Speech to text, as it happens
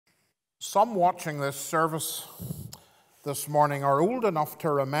Some watching this service this morning are old enough to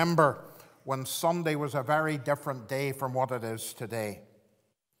remember when Sunday was a very different day from what it is today.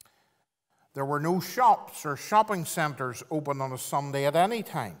 There were no shops or shopping centres open on a Sunday at any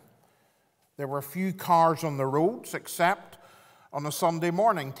time. There were few cars on the roads except on a Sunday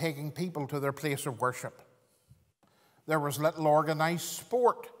morning taking people to their place of worship. There was little organised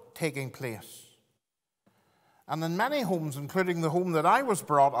sport taking place. And in many homes, including the home that I was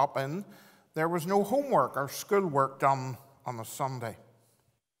brought up in, there was no homework or schoolwork done on a Sunday.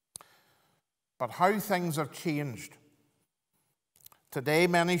 But how things have changed. Today,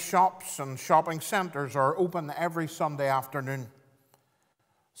 many shops and shopping centres are open every Sunday afternoon.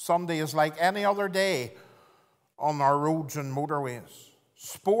 Sunday is like any other day on our roads and motorways.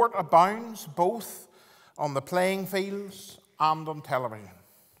 Sport abounds both on the playing fields and on television.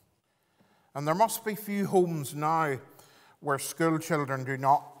 And there must be few homes now where school children do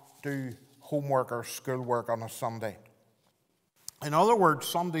not do homework or schoolwork on a Sunday. In other words,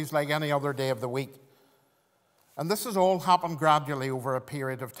 Sunday's like any other day of the week. And this has all happened gradually over a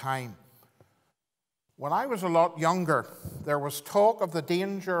period of time. When I was a lot younger, there was talk of the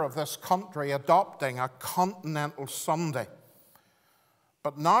danger of this country adopting a continental Sunday.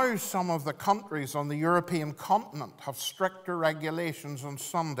 But now some of the countries on the European continent have stricter regulations on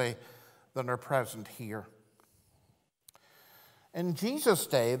Sunday than are present here. In Jesus'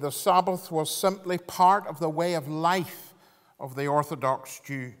 day, the Sabbath was simply part of the way of life of the Orthodox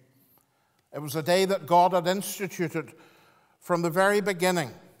Jew. It was a day that God had instituted from the very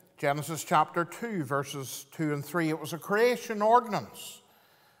beginning. Genesis chapter 2, verses 2 and 3. It was a creation ordinance,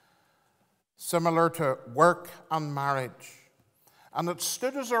 similar to work and marriage. And it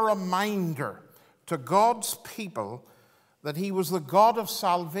stood as a reminder to God's people that He was the God of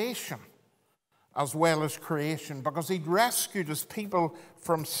salvation as well as creation, because He'd rescued His people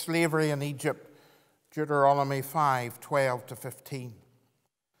from slavery in Egypt. Deuteronomy 5:12-15.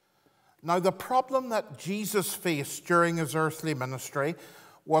 Now, the problem that Jesus faced during His earthly ministry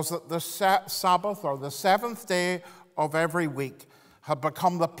was that the Sabbath, or the seventh day of every week, had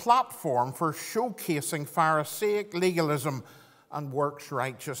become the platform for showcasing Pharisaic legalism and works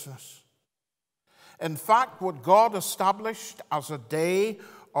righteousness. In fact, what God established as a day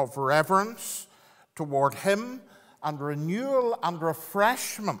of reverence toward Him and renewal and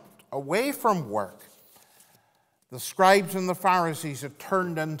refreshment away from work, the scribes and the Pharisees had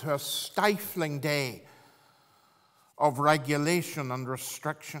turned into a stifling day of regulation and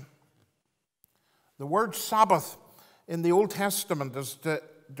restriction. The word Sabbath in the Old Testament is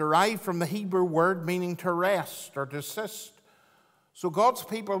derived from the Hebrew word meaning to rest or desist. So God's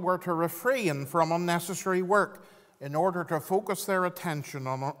people were to refrain from unnecessary work in order to focus their attention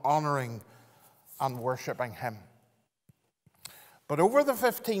on honoring and worshipping Him. But over the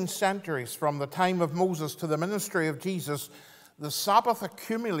 15 centuries, from the time of Moses to the ministry of Jesus, the Sabbath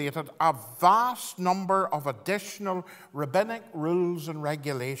accumulated a vast number of additional rabbinic rules and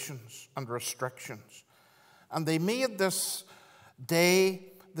regulations and restrictions. And they made this day,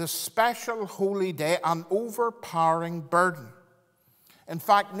 this special holy day, an overpowering burden. In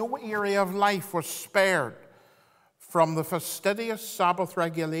fact, no area of life was spared from the fastidious Sabbath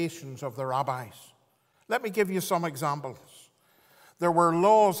regulations of the rabbis. Let me give you some examples. There were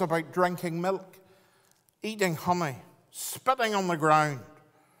laws about drinking milk, eating honey, spitting on the ground,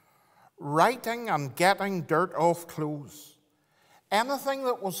 writing and getting dirt off clothes. Anything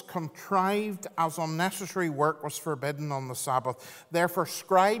that was contrived as unnecessary work was forbidden on the Sabbath. Therefore,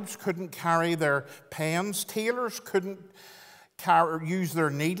 scribes couldn't carry their pens, tailors couldn't use their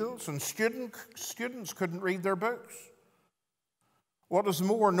needles, and students couldn't read their books. What is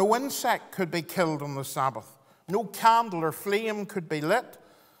more, no insect could be killed on the Sabbath. No candle or flame could be lit.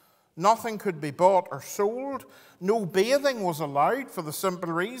 Nothing could be bought or sold. No bathing was allowed for the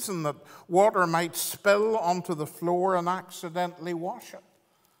simple reason that water might spill onto the floor and accidentally wash it.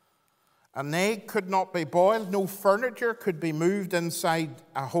 An egg could not be boiled. No furniture could be moved inside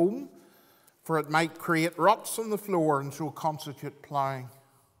a home, for it might create ruts on the floor and so constitute plowing.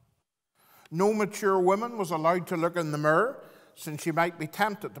 No mature woman was allowed to look in the mirror, since she might be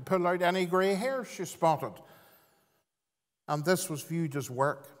tempted to pull out any grey hairs she spotted. And this was viewed as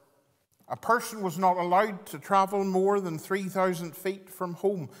work. A person was not allowed to travel more than 3,000 feet from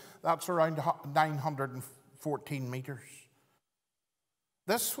home. That's around 914 meters.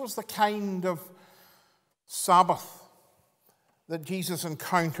 This was the kind of Sabbath that Jesus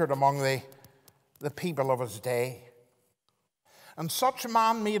encountered among the people of His day. And such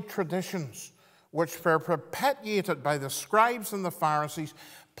man-made traditions, which were perpetuated by the scribes and the Pharisees,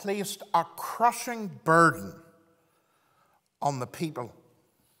 placed a crushing burden on the people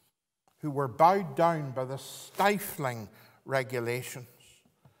who were bowed down by the stifling regulations.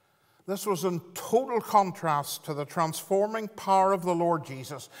 This was in total contrast to the transforming power of the Lord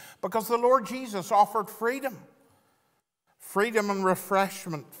Jesus, because the Lord Jesus offered freedom and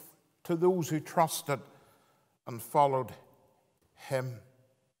refreshment to those who trusted and followed him.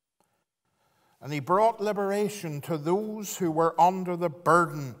 And he brought liberation to those who were under the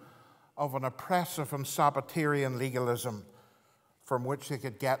burden of an oppressive and Sabbatarian legalism from which they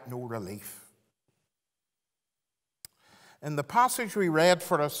could get no relief. In the passage we read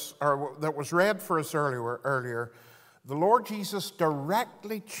for us, or that was read for us earlier, the Lord Jesus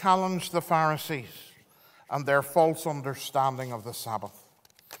directly challenged the Pharisees and their false understanding of the Sabbath.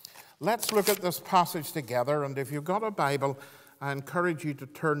 Let's look at this passage together, and if you've got a Bible, I encourage you to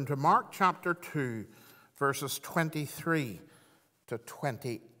turn to Mark chapter 2, verses 23 to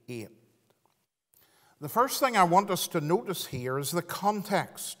 28. The first thing I want us to notice here is the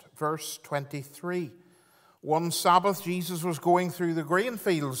context, verse 23. One Sabbath, Jesus was going through the grain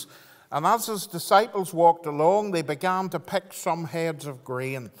fields, and as his disciples walked along, they began to pick some heads of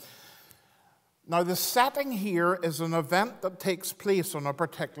grain. Now, the setting here is an event that takes place on a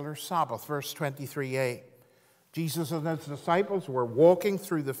particular Sabbath, verse 23a. Jesus and his disciples were walking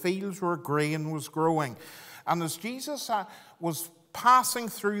through the fields where grain was growing. And as Jesus was passing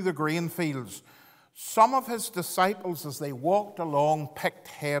through the grain fields, some of his disciples, as they walked along, picked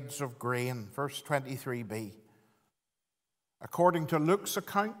heads of grain. Verse 23b. According to Luke's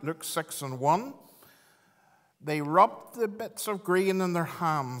account, Luke 6:1, they rubbed the bits of grain in their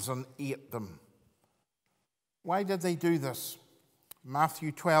hands and ate them. Why did they do this?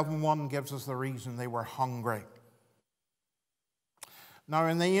 Matthew 12:1 gives us the reason: they were hungry. Now,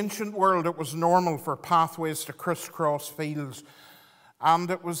 in the ancient world, it was normal for pathways to crisscross fields,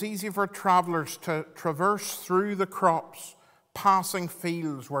 and it was easy for travelers to traverse through the crops, passing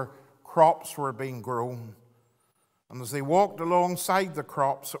fields where crops were being grown. And as they walked alongside the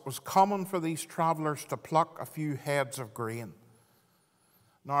crops, it was common for these travelers to pluck a few heads of grain.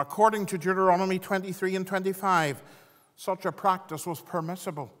 Now, according to Deuteronomy 23 and 25, such a practice was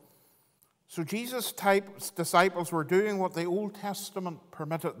permissible. So Jesus' disciples were doing what the Old Testament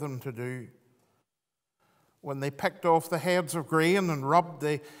permitted them to do. When they picked off the heads of grain and rubbed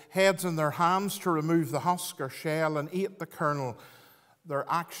the heads in their hands to remove the husk or shell and ate the kernel, their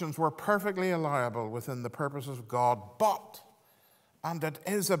actions were perfectly allowable within the purposes of God. But, and it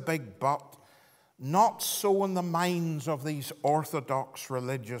is a big but, not so in the minds of these orthodox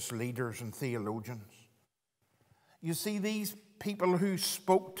religious leaders and theologians. You see, these people who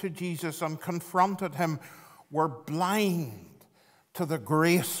spoke to Jesus and confronted him were blind to the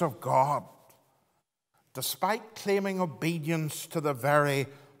grace of God, despite claiming obedience to the very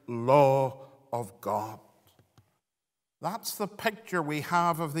law of God. That's the picture we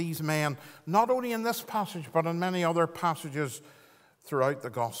have of these men, not only in this passage, but in many other passages throughout the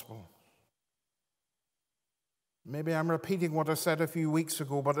gospel. Maybe I'm repeating what I said a few weeks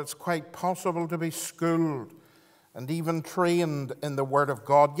ago, but it's quite possible to be schooled and even trained in the Word of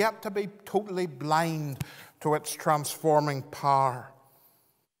God, yet to be totally blind to its transforming power.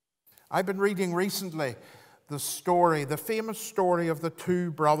 I've been reading recently the famous story of the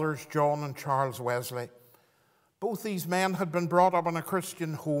two brothers, John and Charles Wesley. Both these men had been brought up in a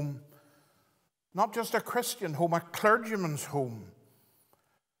Christian home. Not just a Christian home, a clergyman's home.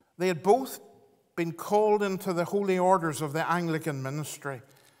 They had both been called into the holy orders of the Anglican ministry.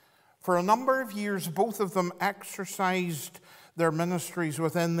 For a number of years, both of them exercised their ministries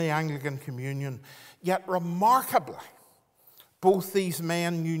within the Anglican communion. Yet remarkably, both these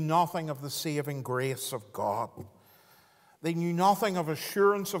men knew nothing of the saving grace of God. They knew nothing of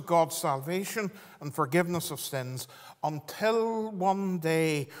assurance of God's salvation and forgiveness of sins until one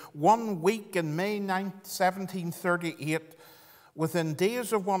day, 1 week in May 9th, 1738, within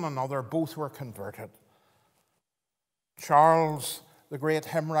days of one another, both were converted. Charles, the great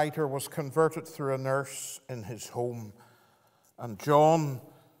hymn writer, was converted through a nurse in his home. And John,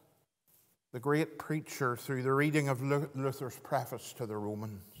 the great preacher, through the reading of Luther's preface to the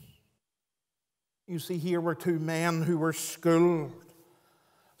Romans. You see, here were two men who were schooled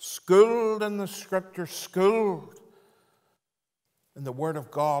in the Scripture, schooled in the Word of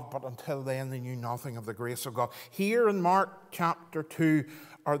God, but until then they knew nothing of the grace of God. Here in Mark chapter 2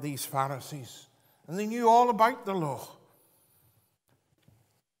 are these Pharisees, and they knew all about the law.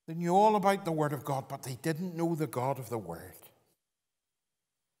 They knew all about the Word of God, but they didn't know the God of the Word.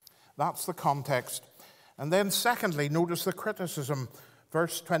 That's the context. And then secondly, notice the criticism,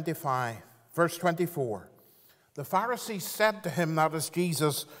 verse 24. The Pharisees said to him, that is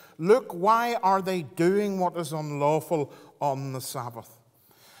Jesus, "Look, why are they doing what is unlawful on the Sabbath?"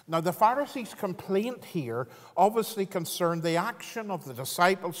 Now, the Pharisees' complaint here obviously concerned the action of the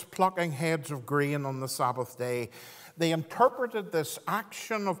disciples plucking heads of grain on the Sabbath day. They interpreted this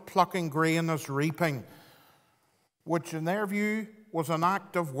action of plucking grain as reaping, which in their view was an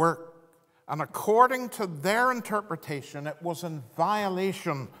act of work. And according to their interpretation, it was in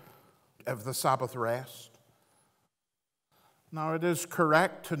violation of the Sabbath rest. Now, it is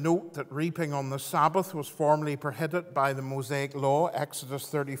correct to note that reaping on the Sabbath was formally prohibited by the Mosaic Law,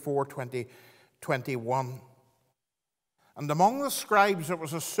 Exodus 34:20-21. And among the scribes, it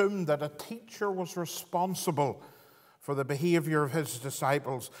was assumed that a teacher was responsible for the behavior of his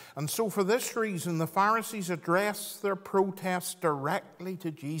disciples. And so for this reason, the Pharisees addressed their protest directly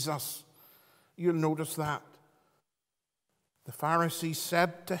to Jesus. You'll notice that. The Pharisees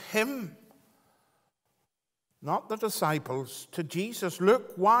said to him, not the disciples, to Jesus,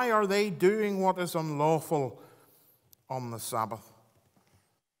 "Look, why are they doing what is unlawful on the Sabbath?"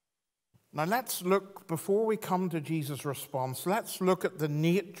 Now let's look, before we come to Jesus' response, let's look at the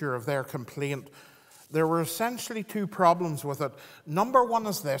nature of their complaint. There were essentially two problems with it. Number one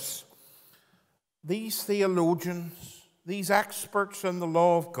is this: these theologians, these experts in the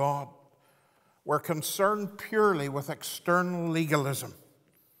law of God, were concerned purely with external legalism.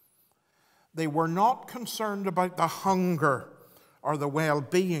 They were not concerned about the hunger or the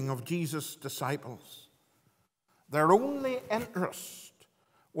well-being of Jesus' disciples. Their only interest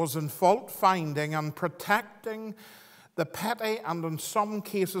was in fault-finding and protecting the petty and, in some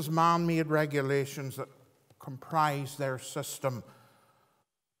cases, man-made regulations that comprise their system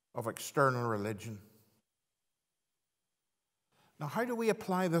of external religion. Now, how do we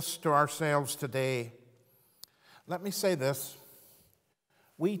apply this to ourselves today? Let me say this.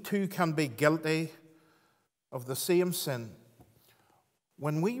 We too can be guilty of the same sin.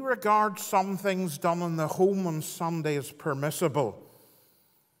 When we regard some things done in the home on Sunday as permissible,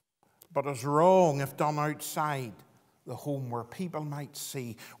 but as wrong if done outside the home where people might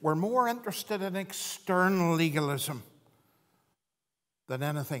see, we're more interested in external legalism than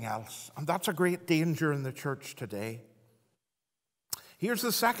anything else. And that's a great danger in the church today. Here's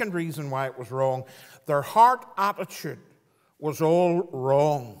the second reason why it was wrong. Their heart attitude was all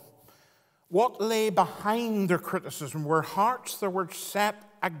wrong. What lay behind their criticism were hearts that were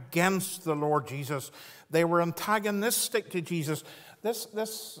set against the Lord Jesus. They were antagonistic to Jesus.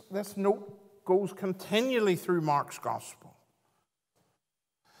 This note goes continually through Mark's gospel.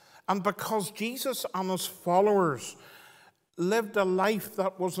 And because Jesus and his followers lived a life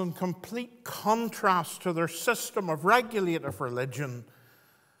that was in complete contrast to their system of regulative religion,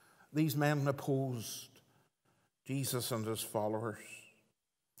 these men opposed Jesus and his followers.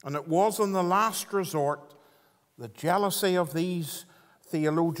 And it was in the last resort the jealousy of these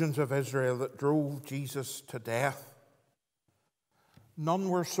theologians of Israel that drove Jesus to death. None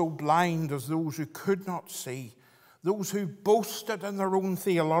were so blind as those who could not see, those who boasted in their own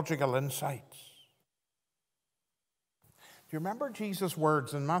theological insights. Do you remember Jesus'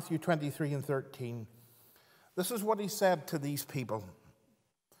 words in Matthew 23:13? This is what he said to these people.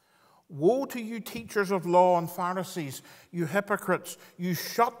 "Woe to you, teachers of law and Pharisees, you hypocrites! You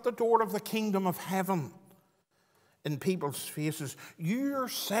shut the door of the kingdom of heaven in people's faces. You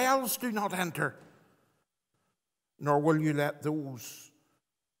yourselves do not enter, nor will you let those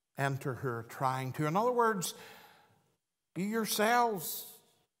enter who are trying to." In other words, you yourselves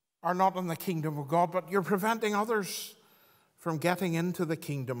are not in the kingdom of God, but you're preventing others from getting into the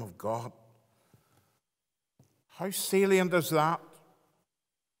kingdom of God. How salient is that?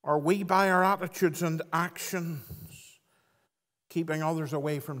 Are we, by our attitudes and actions, keeping others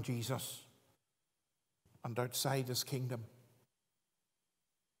away from Jesus and outside his kingdom?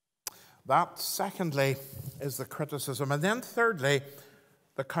 That, secondly, is the criticism. And then thirdly,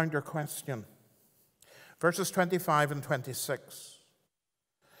 the counter-question. Verses 25 and 26.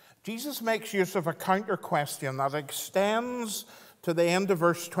 Jesus makes use of a counter-question that extends to the end of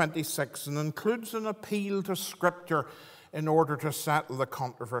verse 26 and includes an appeal to Scripture in order to settle the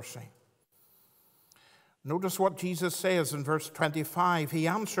controversy. Notice what Jesus says in verse 25. He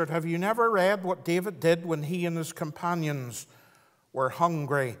answered, "Have you never read what David did when he and his companions were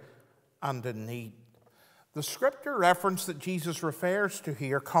hungry and in need?" The Scripture reference that Jesus refers to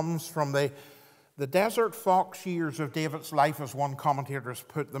here comes from the desert fox years of David's life, as one commentator has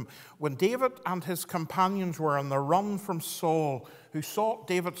put them. When David and his companions were on the run from Saul, who sought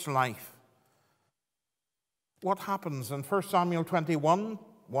David's life, what happens? In 1 Samuel 21,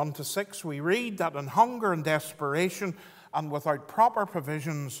 1-6, we read that in hunger and desperation and without proper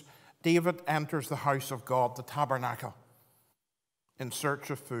provisions, David enters the house of God, the tabernacle, in search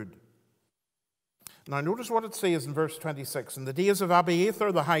of food. Now notice what it says in verse 26. In the days of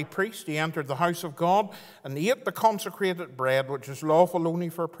Abiathar the high priest, he entered the house of God and he ate the consecrated bread, which is lawful only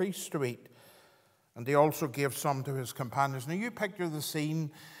for priests to eat. And he also gave some to his companions. Now you picture the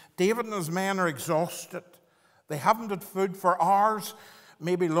scene. David and his men are exhausted. They haven't had food for hours,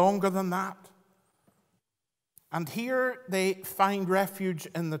 maybe longer than that. And here they find refuge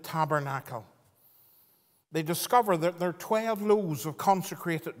in the tabernacle. They discover that there are 12 loaves of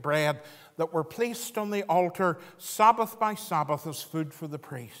consecrated bread that were placed on the altar Sabbath by Sabbath as food for the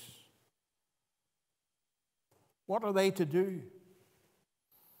priests. What are they to do?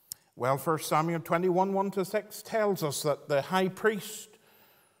 Well, 1 Samuel 21, 1-6 tells us that the high priest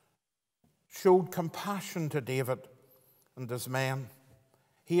showed compassion to David and his men.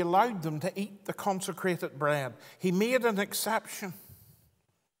 He allowed them to eat the consecrated bread. He made an exception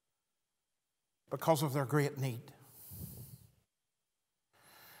because of their great need.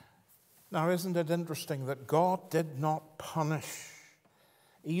 Now, isn't it interesting that God did not punish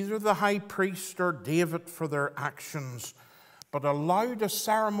either the high priest or David for their actions, but allowed a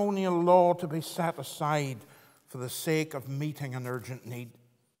ceremonial law to be set aside for the sake of meeting an urgent need?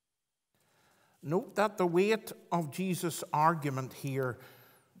 Note that the weight of Jesus' argument here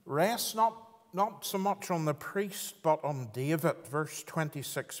rests not so much on the priest, but on David. Verse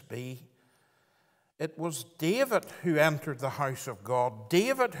 26b. It was David who entered the house of God,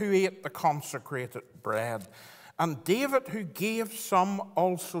 David who ate the consecrated bread, and David who gave some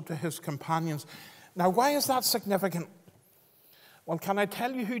also to his companions. Now, why is that significant? Well, can I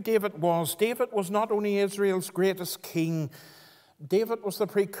tell you who David was? David was not only Israel's greatest king, David was the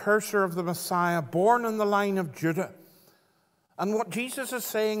precursor of the Messiah, born in the line of Judah. And what Jesus is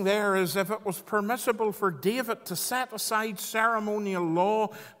saying there is, if it was permissible for David to set aside ceremonial law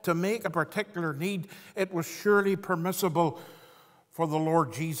to make a particular need, it was surely permissible for the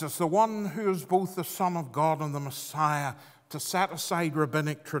Lord Jesus, the one who is both the Son of God and the Messiah, to set aside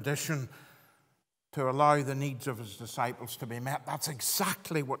rabbinic tradition to allow the needs of his disciples to be met. That's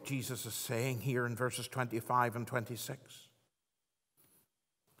exactly what Jesus is saying here in verses 25 and 26.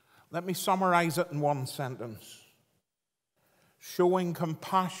 Let me summarize it in one sentence. Showing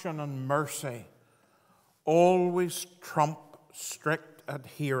compassion and mercy always trump strict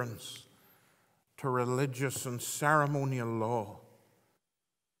adherence to religious and ceremonial law.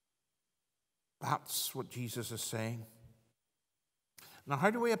 That's what Jesus is saying. Now,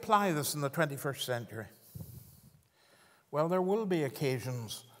 how do we apply this in the 21st century? Well, there will be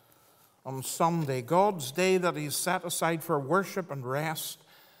occasions on Sunday, God's day that He's set aside for worship and rest,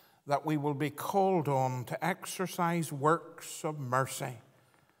 that we will be called on to exercise works of mercy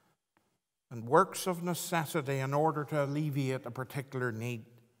and works of necessity in order to alleviate a particular need.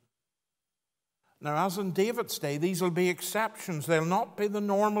 Now, as in David's day, these will be exceptions. They'll not be the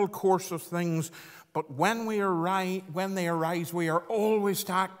normal course of things, but when they arise, we are always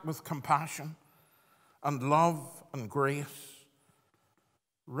to act with compassion and love and grace,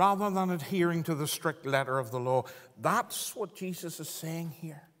 rather than adhering to the strict letter of the law. That's what Jesus is saying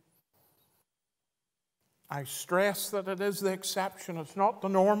here. I stress that it is the exception. It's not the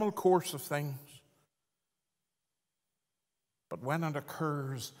normal course of things. But when it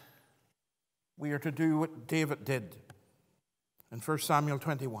occurs, we are to do what David did in 1 Samuel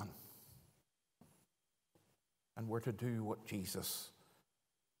 21. And we're to do what Jesus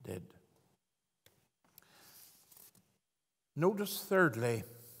did. Notice thirdly,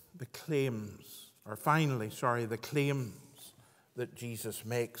 the claims that Jesus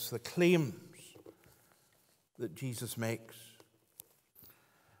makes. The claims that Jesus makes.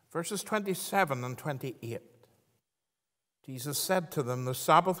 Verses 27 and 28. Jesus said to them, "The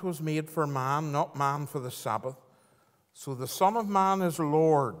Sabbath was made for man, not man for the Sabbath. So the Son of Man is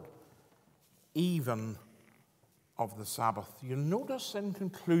Lord, even of the Sabbath." You'll notice in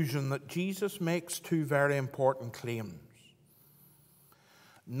conclusion that Jesus makes two very important claims.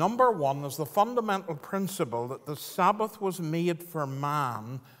 Number one is the fundamental principle that the Sabbath was made for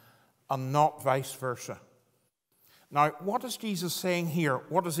man and not vice versa. Now, what is Jesus saying here?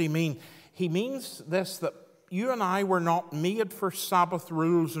 What does he mean? He means this, that you and I were not made for Sabbath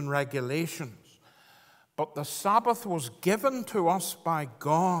rules and regulations, but the Sabbath was given to us by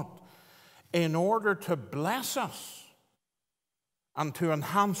God in order to bless us and to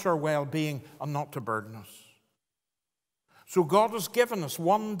enhance our well-being and not to burden us. So God has given us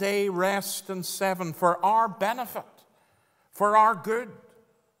one day rest in 7 for our benefit, for our good,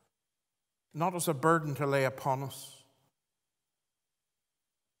 not as a burden to lay upon us.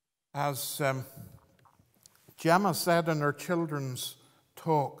 As Gemma said in her children's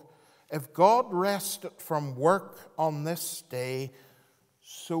talk, if God rested from work on this day,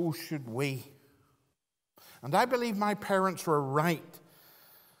 so should we. And I believe my parents were right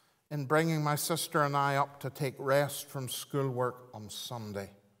in bringing my sister and I up to take rest from schoolwork on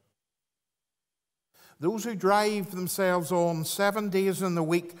Sunday. Those who drive themselves on 7 days in the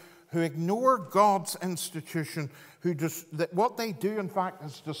week, who ignore God's institution, what they do, in fact,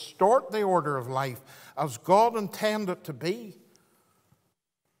 is distort the order of life as God intended it to be.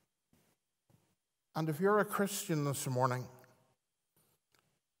 And if you're a Christian this morning,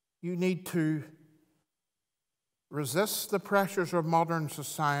 you need to resist the pressures of modern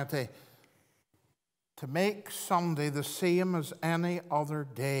society to make Sunday the same as any other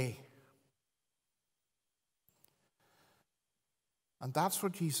day. And that's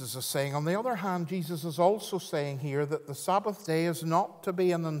what Jesus is saying. On the other hand, Jesus is also saying here that the Sabbath day is not to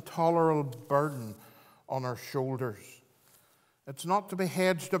be an intolerable burden on our shoulders. It's not to be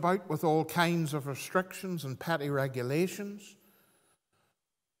hedged about with all kinds of restrictions and petty regulations,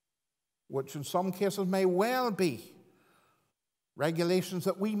 which in some cases may well be regulations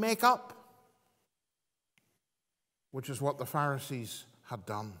that we make up, which is what the Pharisees had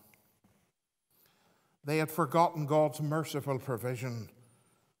done. They had forgotten God's merciful provision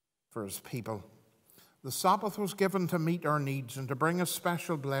for his people. The Sabbath was given to meet our needs and to bring a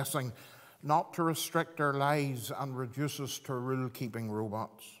special blessing, not to restrict our lives and reduce us to rule-keeping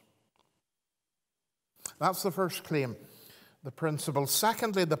robots. That's the first claim, the principle.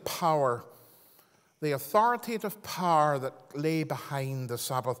 Secondly, the power, the authoritative power that lay behind the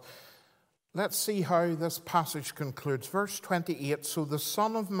Sabbath. Let's see how this passage concludes. Verse 28, so the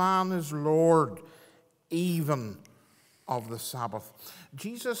Son of Man is Lord, even of the Sabbath.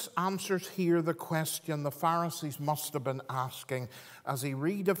 Jesus answers here the question the Pharisees must have been asking as he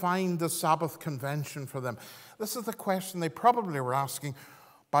redefined the Sabbath convention for them. This is the question they probably were asking: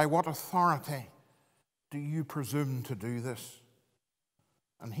 by what authority do you presume to do this?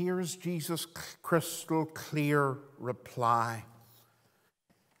 And here is Jesus' crystal clear reply.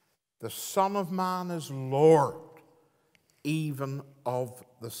 The Son of Man is Lord, even of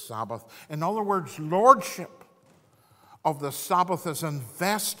the Sabbath. In other words, lordship of the Sabbath is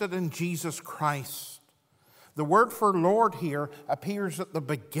invested in Jesus Christ. The word for Lord here appears at the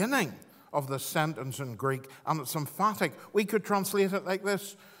beginning of the sentence in Greek, and it's emphatic. We could translate it like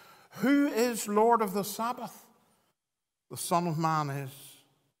this: who is Lord of the Sabbath? The Son of Man is.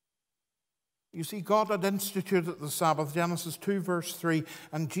 You see, God had instituted the Sabbath, Genesis 2, verse 3,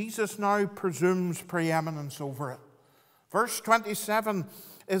 and Jesus now presumes preeminence over it. Verse 27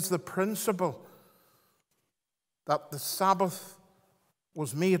 is the principle that the Sabbath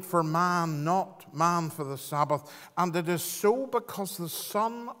was made for man, not man for the Sabbath. And it is so because the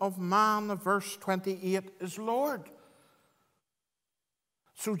Son of Man, verse 28, is Lord.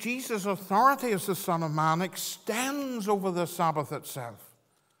 So Jesus' authority as the Son of Man extends over the Sabbath itself.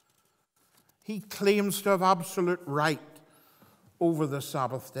 He claims to have absolute right over the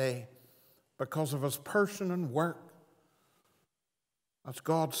Sabbath day because of his person and work as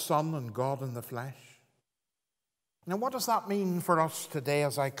God's Son and God in the flesh. Now, what does that mean for us today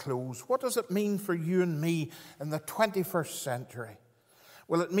as I close? What does it mean for you and me in the 21st century?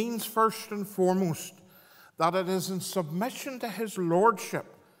 Well, it means first and foremost that it is in submission to his lordship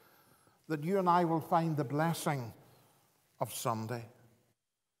that you and I will find the blessing of Sunday.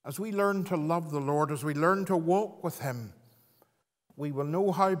 As we learn to love the Lord, as we learn to walk with him, we will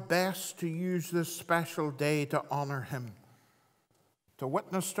know how best to use this special day to honor him, to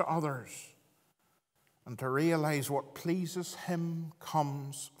witness to others, and to realize what pleases him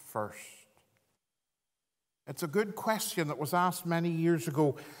comes first. It's a good question that was asked many years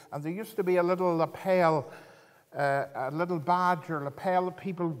ago, and there used to be a little lapel, a little badge or lapel that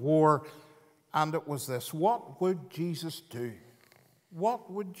people wore, and it was this: what would Jesus do?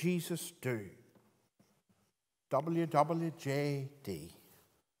 What would Jesus do? WWJD.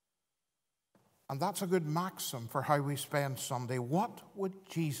 And that's a good maxim for how we spend Sunday. What would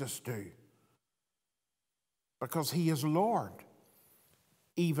Jesus do? Because he is Lord,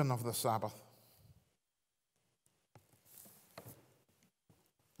 even of the Sabbath.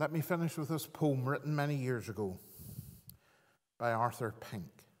 Let me finish with this poem written many years ago by Arthur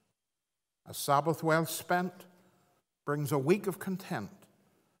Pink. A Sabbath well spent brings a week of content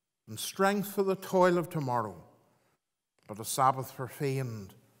and strength for the toil of tomorrow, but a Sabbath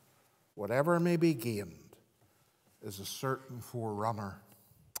profaned, whatever may be gained, is a certain forerunner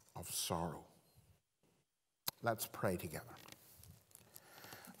of sorrow. Let's pray together.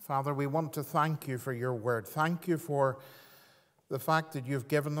 Father, we want to thank you for your word. Thank you for the fact that you've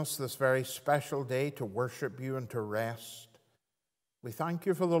given us this very special day to worship you and to rest. We thank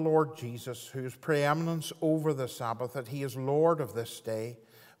you for the Lord Jesus, whose preeminence over the Sabbath, that he is Lord of this day.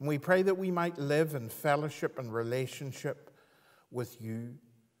 And we pray that we might live in fellowship and relationship with you,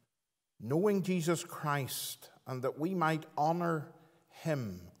 knowing Jesus Christ, and that we might honor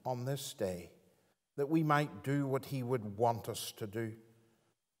him on this day, that we might do what he would want us to do.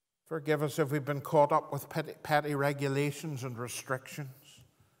 Forgive us if we've been caught up with petty regulations and restrictions.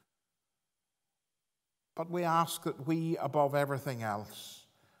 But we ask that we, above everything else,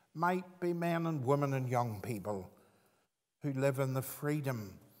 might be men and women and young people who live in the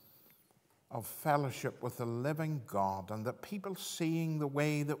freedom of fellowship with the living God, and that people seeing the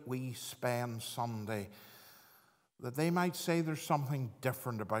way that we spend Sunday, that they might say there's something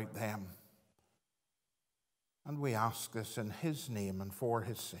different about them. And we ask this in his name and for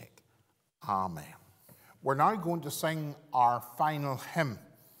his sake. Amen. We're now going to sing our final hymn,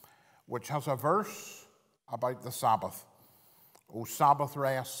 which has a verse about the Sabbath. O Sabbath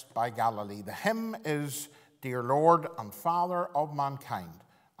rest by Galilee. The hymn is Dear Lord and Father of Mankind,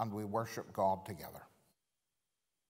 and we worship God together.